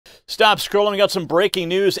Stop scrolling. We got some breaking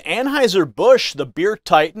news. Anheuser-Busch, the beer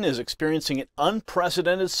titan, is experiencing an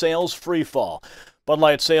unprecedented sales freefall. Bud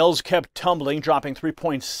Light sales kept tumbling, dropping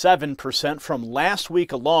 3.7% from last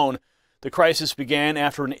week alone. The crisis began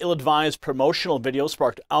after an ill-advised promotional video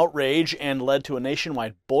sparked outrage and led to a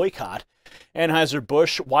nationwide boycott.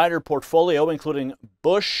 Anheuser-Busch wider portfolio, including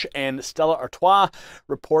Busch and Stella Artois,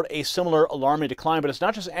 report a similar alarming decline. But it's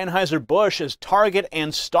not just Anheuser-Busch, as Target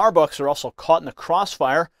and Starbucks are also caught in the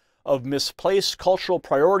crossfire of misplaced cultural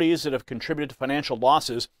priorities that have contributed to financial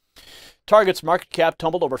losses. Target's market cap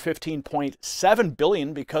tumbled over $15.7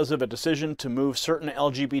 billion because of a decision to move certain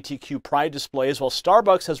LGBTQ pride displays, while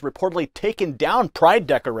Starbucks has reportedly taken down pride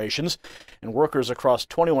decorations, and workers across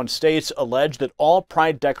 21 states allege that all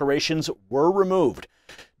pride decorations were removed.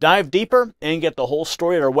 Dive deeper and get the whole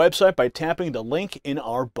story at our website by tapping the link in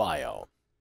our bio.